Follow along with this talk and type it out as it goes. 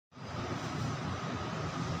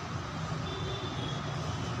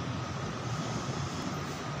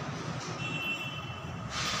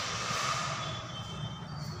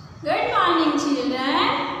children.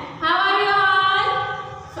 How are you all?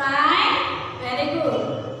 Fine. Very good.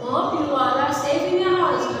 Hope you all are safe in your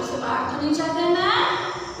house. घर से बाहर तो नहीं जाते ना?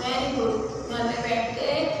 Very good. घर में बैठ के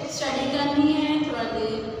स्टडी करनी है, थोड़ा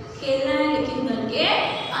देर खेलना है, लेकिन घर के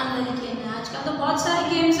अंदर ही खेलना है। आजकल तो बहुत सारी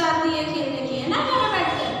गेम्स आती है खेलने की, है ना? घर में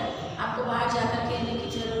बैठकर आपको बाहर जाकर खेलने की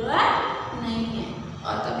जरूरत नहीं है।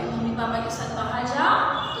 और कभी मम्मी पापा के साथ बाहर जाओ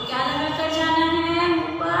तो क्या लगा कर जाना है?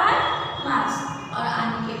 मुंह पर मास्क, और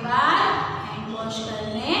आने के बाद हैंड वॉश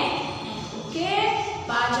करने हैं। ओके,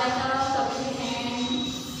 बाहर जाकर कभी हैंड,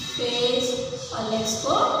 फेस और लेग्स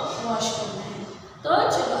को वॉश करना है। तो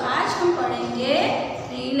चलो आज हम पढ़ेंगे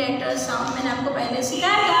 3 लेटर साउंड। मैंने आपको पहले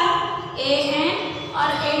सिखाया ए एन और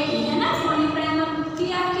ए टी, है ना? फोनी प्राइमर बुक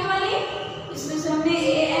थी आपकी वाली, इसमें से हमने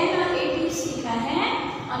ए एन और ए टी सीखा है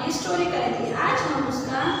और ये स्टोरी करी थी। आज हम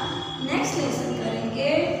उसका नेक्स्ट लेसन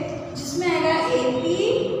करेंगे जिसमें आएगा ए पी,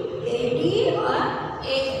 ए डी और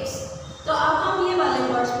ए एस। तो अब हम ये वाले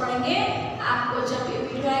वर्ड्स पढ़ेंगे। आपको जब ये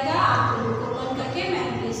वीडियो आएगा आपको बुक ओपन करके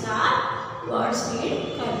मैम के साथ वर्ड्स रीड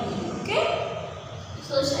करनी है। Okay,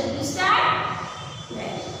 so shall we start?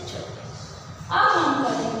 अब हम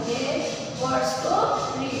करेंगे वर्ड्स को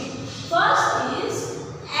read. First is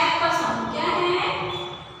Apple sound. क्या है?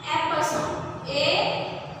 Apple sound. A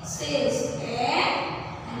says A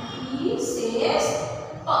and E says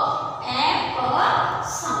प। Apple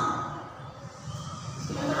sound.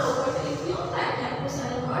 मैं थोड़ा ऊपर से लिखती हूँ ताकि आपको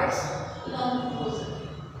सारे वर्ड्स लर्न हो सके।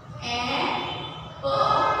 एप्पल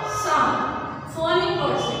साउंड फोनिक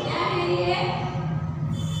वर्ड्स है। क्या है ये?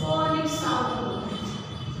 Phonic sound.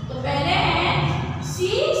 तो पहले है सी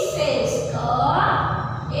सेज क,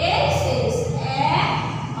 ए सेज ए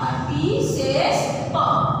और बी सेज प।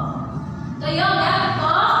 तो ये हो गया क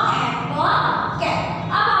एप्पल कैट।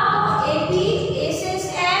 अब आपको A P, A says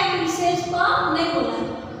A, B says प नहीं बोलना है।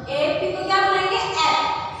 ए पी को क्या बोलेंगे? एप।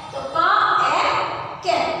 तो क एप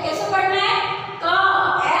कैट। कैसे पढ़ना है? क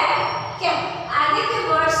एप कैट। आगे के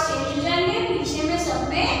वर्ड्स चेंज हो जाएंगे, पीछे में सब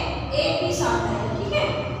में ए पी साउंड आएगा। ठीक है?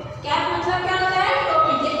 कैप मतलब क्या होता है?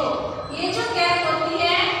 टोपी। देखो ये जो कैप होती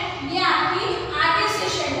है ये आपकी आगे से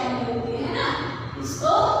शेड वाली होती है ना,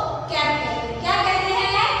 इसको कैप कहते हैं। क्या कहते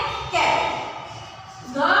हैं? कैप।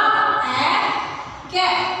 ग एप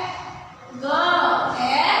कैप। ग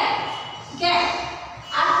एप कैप।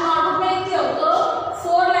 आप नोटबुक में लिखते हो तो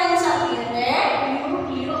 4 लाइन्स आती है, रेड, ब्लू,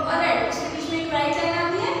 ब्लू और रेड। उसके बीच में एक राइट लाइन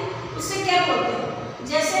आती है, उससे कैप बोलते हैं।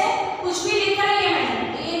 जैसे कुछ भी लिख रही है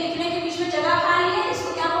मैडम तो ये लिखने के बीच में जगह खाली है,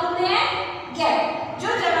 इसको क्या बोलते हैं? गैप। जो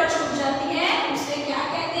जगह छूट जाती है उसे क्या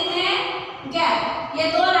कहते हैं? गैप। ये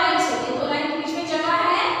 2 लाइन से, ये 2 लाइन के बीच में जगह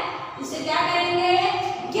है, इसे क्या कहेंगे?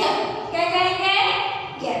 गैप। क्या कहेंगे?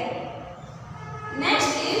 गैप।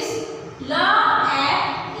 नेक्स्ट इज ल एप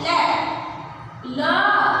लैप। ल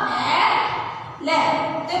एप लैप।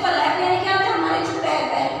 देखो लैप यानी क्या होता है? हमारे जो पैर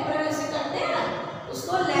के ऊपर ऐसे करते हैं ना,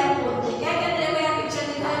 उसको लैप बोलते हैं। क्या कहते हैं? यहाँ पिक्चर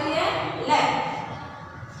दिखा हुई है, लैप।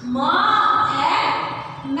 म एप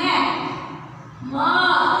मैप। म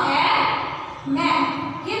एप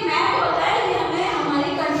मैप। ये मैप होता है, ये हमें हमारी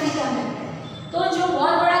कंट्री का मैप है। तो जो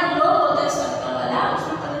बहुत बड़ा ग्लोब होता है सर्कल वाला,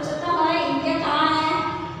 उसमें पता चलता है हमारा इंडिया कहाँ है,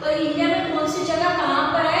 तो इंडिया में कौन सी जगह कहाँ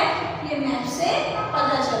पर है, ये मैप से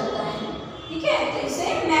पता चलता है। ठीक है? तो इसे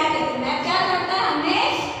मैप कहते हैं। मैप क्या करता है? हमें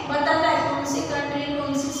बताता है कौन सी कंट्री,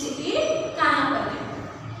 कौन सी सिटी कहाँ पर है।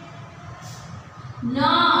 न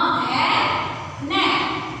एप नैप।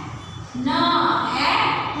 न एप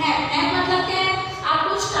नैप। नैप मतलब क्या है? आप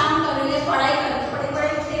कुछ काम करोगे, पढ़ाई करोगे, बड़े-बड़े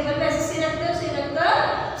टेबल पे ऐसे सिर रखते हो, सिर रखकर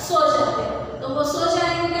सो जाते हो, तो वो सो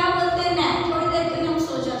जाने को क्या बोलते हैं? नैप। थोड़ी देर के लिए हम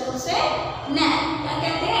सो जाते हैं, उसे नैप क्या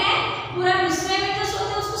कहते हैं? पूरा बिस्तर में जो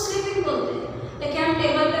सोते हैं उसको स्लीपिंग बोलते हैं। लेकिन हम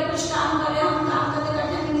टेबल पे कुछ काम कर रहे हैं, हम काम करते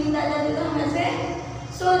करते हमें नींद आ जाती है तो हम ऐसे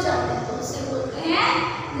सो जाते हैं, तो उसे बोलते हैं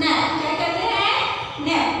नैप। क्या कहते हैं?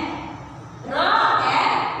 नैप। र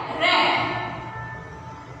एप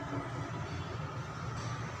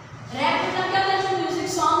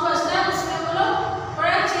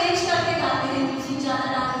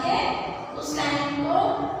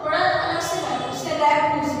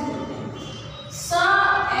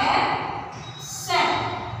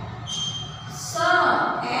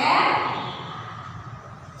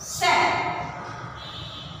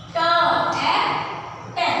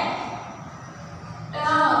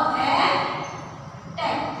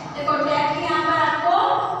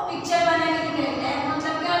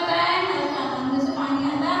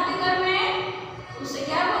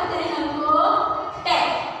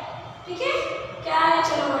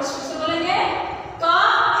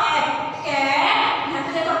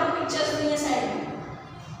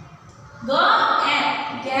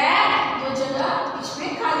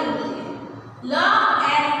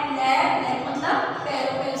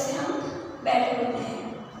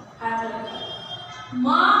म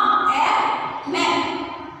ए मैं।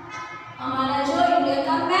 हमारा जो इंडिया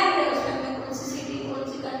का मैप है उसमें हमें कौन सी सिटी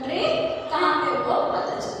कौन सी कंट्री कहाँ पे वो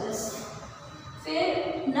पता चलता है। फिर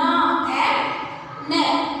न ए ने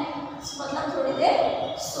मतलब थोड़ी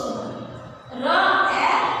देर सोना। र ए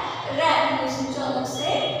रे जो अलग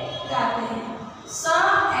से गाते हैं। स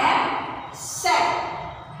ए से।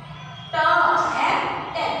 ट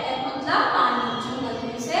ए टे मतलब पानी जो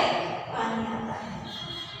नदी से पानी आता है।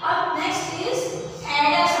 अब नेक्स्ट इज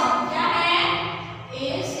एड साउंड। क्या है?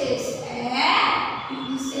 ए सेज ए,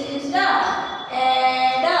 ई सेज ड,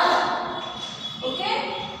 एड। ओके,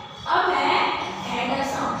 अब है एड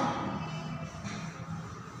साउंड।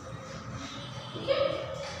 ठीक है,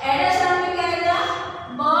 एड साउंड में क्या आएगा?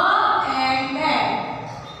 ब एंड बैड।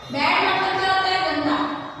 बैड मतलब क्या होता है? गंदा।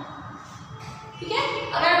 ठीक है,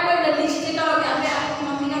 अगर आप कोई गंदी चीजें करोगे, आपकी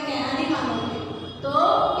मम्मी का कहना नहीं मानोगे तो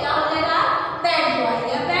क्या हो जाएगा? बैड बॉय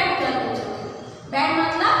या बैड गर्ल हो जाओगे। बैड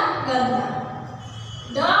मतलब गंदा।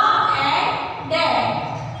 ड एंड डैड।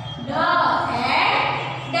 ड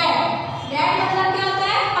एंड डैड। डैड मतलब क्या होता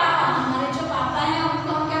है? पापा। हमारे जो पापा हैं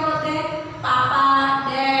उनको हम क्या बोलते हैं? पापा,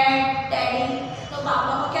 डैड, डैडी। तो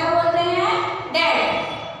पापा को क्या बोलते हैं? डैड।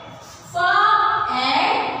 फ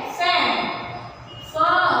एंड फैन। फ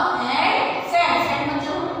एंड फैन। फैन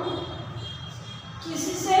मतलब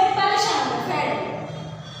किसी से परेशान है, फैन।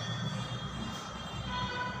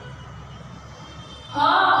 ह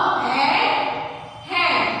एंड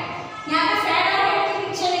हैंड। यहाँ पे फैन और हैंड की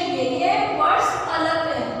पिक्चर नहीं दी है, ये वर्ड्स अलग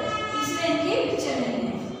है इसलिए इनकी पिक्चर नहीं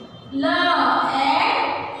है। ल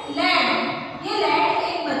एंड लैंड। ये लैंड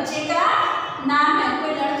एक बच्चे का नाम है,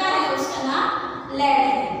 कोई लड़का है उसका नाम लैंड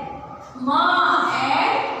है। म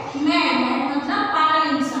एंड मैन। मैन मतलब पागल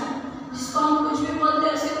इंसान, जिसको हम कुछ भी बोलते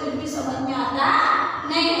हैं उसे कुछ भी समझ में आता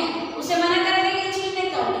नहीं है। उसे मना करेंगे ये चीज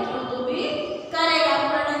नहीं करने की तो भी करेगा,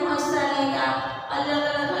 पूरा टाइम हंसता रहेगा, अलग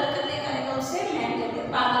अलग हरकतें करेगा, उसे मैन कहते हैं,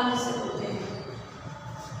 पागल जिसे बोलते हैं।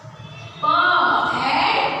 प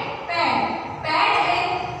एंड पैड। पैड एक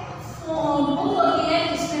बुक होती है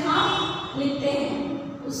जिसमें हम लिखते हैं,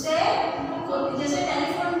 उसे बुक होती है। जैसे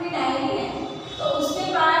टेलीफोन की डायरी है तो उसके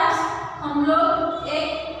पास हम लोग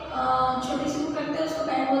एक छोटी सी बुक रखते हैं, उसको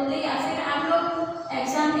पैड बोलते हैं। या फिर आप लोग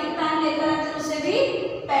एग्जाम के टाइम लेकर आते हैं उसे भी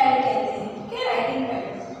पैड कहते हैं। ठीक है, writing pad,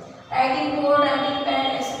 writing board, writing pad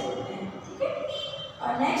ऐसे बोलते हैं। ठीक है,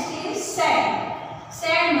 और नेक्स्ट इज सैड।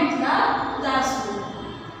 सैड मतलब उदास होना।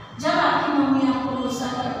 जब आपकी मम्मी आपको गुस्सा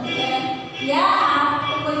करती है या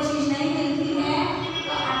आपको कोई चीज नहीं मिलती है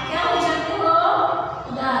तो आप क्या हो जाते हो?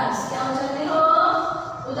 उदास। क्या हो जाते हो?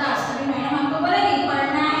 उदास। कभी मैडम आपको बोलेगी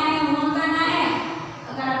पढ़ना है, होमवर्क करना है,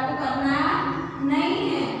 अगर आपको करना नहीं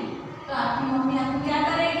है तो आपकी मम्मी आपको क्या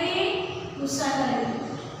करेगी? गुस्सा करेगी,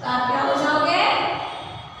 तो आप क्या हो जाओगे?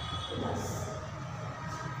 उदास।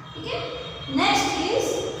 ठीक है, next is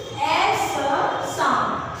S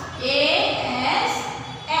sound. A S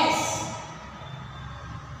S.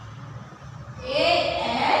 A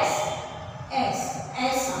S S,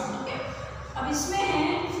 S sound. ठीक है, अब इसमें है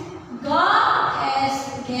ग एस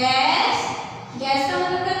गैस। गैस का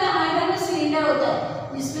मतलब क्या है? हमारे घर में सिलेंडर होता है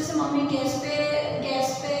जिसमें से मम्मी गैस पे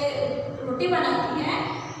रोटी बनाती है,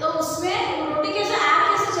 तो उसमें रोटी कैसे आग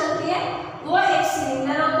कैसे चलती है? वो एक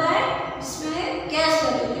सिलेंडर होता है जिसमें गैस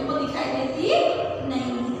लगी होती है, वो दिखाई देती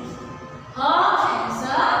नहीं है। ह एज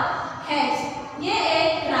हैज। ये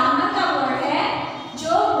एक ग्रामर का वर्ड है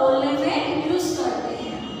जो बोलने में यूज करते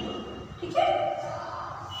हैं। ठीक है,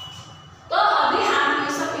 तो अभी आप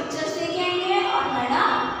ये सब पिक्चर्स देखेंगे और मैडम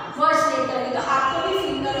वर्ड्स रीड करेंगे, तो आपको भी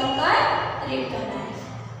फिंगर होकर रीड करना है।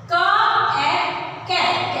 क ए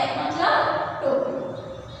कैप। कैप मतलब टोपी।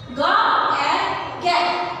 ग ए गैप।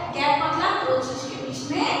 गैप मतलब दो चीज के बीच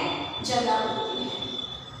में जगह होती है।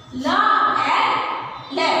 ल ए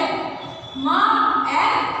लैम्प। म ए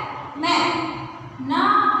मैन। न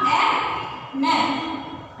ए नैन।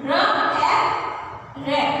 र ए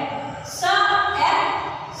रैप। स ए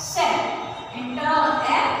सेट। एंड ट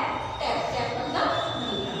ए टैप। टैप मतलब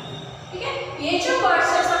नल्ला। ठीक है, ये जो वर्ड्स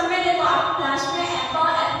है सब में देखो आप लास्ट में एप्पल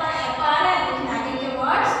एप्पल एप्पल आ रहा है, लेकिन आगे के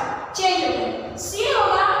वर्ड्स चेंज हो गए। सी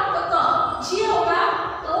होगा तो क, जी होगा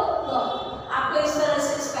तो ग। आपको इस तरह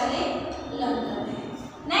से स्पेलिंग लर्न करना है।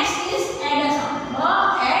 Next is add sound. ब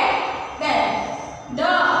एड बैड। ड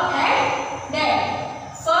एड डैड।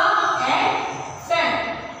 फ एड फैन।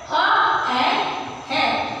 ह एड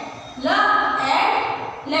हेड। ल एड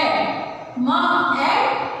लैड। म एड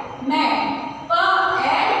मैन। प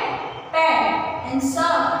एड पैड। एंड स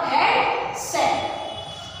एड सेट।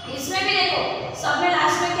 इसमें भी देखो सब में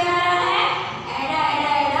लास्ट में क्या आ रहा है? एडा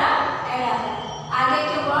एडा एडा एडा। आगे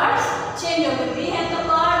के वर्ड्स चेंज हो गए, बी है तो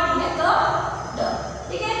ब, डी है तो ड।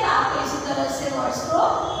 ठीक है, तो आपको इसी तरह तरह से वर्ड्स को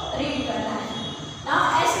रीड करना है।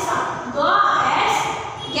 नाउ ऐसे साउंड, ग एस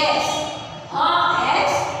गैस, ह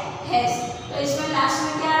एस हैस। तो इसमें लास्ट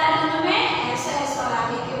में क्या आ रहा है दोनों में, ऐसा ऐसा और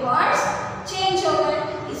आगे के वर्ड्स चेंज हो गए।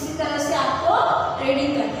 इसी तरह से आपको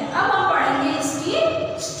रीडिंग करते हैं। अब हम पढ़ेंगे इसकी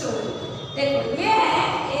स्टोरी। देखो ये है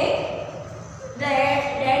एक डैड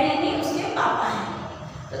यानी उसके पापा हैं।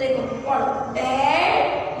 तो देखो पढ़ो, डैड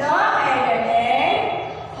ड एज अ डैड,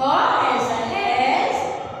 ह एज अ हैज,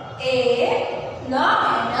 ए ल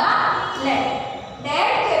एज अ लेड।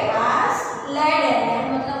 डैड के पास लेड है,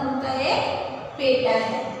 लेड मतलब उनका एक बेटा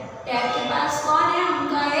है। डैड के पास कौन है,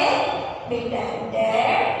 उनका एक बेटा है।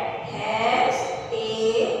 Dad has a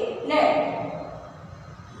lead,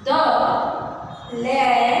 the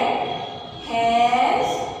lead has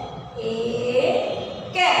a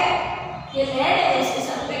cat. ये लेड है, इसके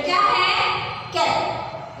सर पे क्या है, कैप।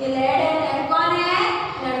 ये लेड है, लेड कौन है,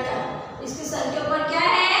 लड़का। इसके सर के ऊपर क्या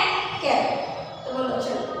है, कैप। तो बोलो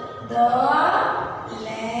चलो, the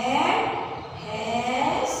lead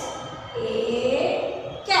has A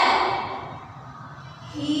cap,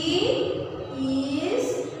 he is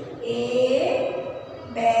a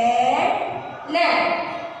bad lead.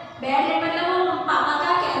 Bad lead मतलब वो पापा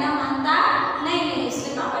का कहना मानता नहीं है,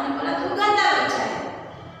 इसलिए पापा ने बोला तू गंदा बच्चा है।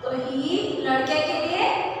 तो ही लड़के के लिए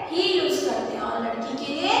ही यूज करते हैं और लड़की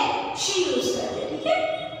के लिए शी यूज करते हैं, ठीक है।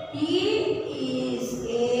 He is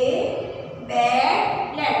a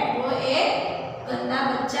bad lead, वो एक गंदा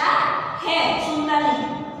बच्चा है, सुनता नहीं।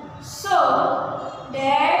 सो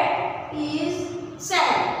डैड इज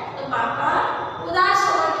सैड, तो पापा उदास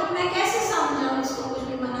होगा कि मैं कैसे समझाऊं इसको, कुछ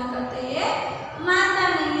भी मना करते हैं, मानता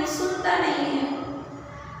नहीं है, सुनता नहीं है।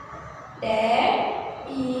 Dad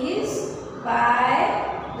is by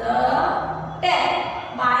the tap,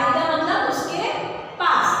 by the मतलब उसके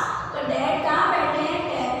पास। तो डैड कहाँ बैठे हैं,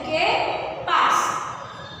 टैप के पास।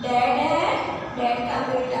 डैड है, डैड का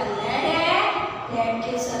बेटा लेड है, लेड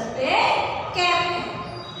के सर पे कैप है।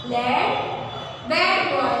 लेड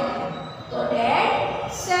बैड बॉय है, तो डैड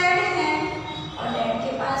सैड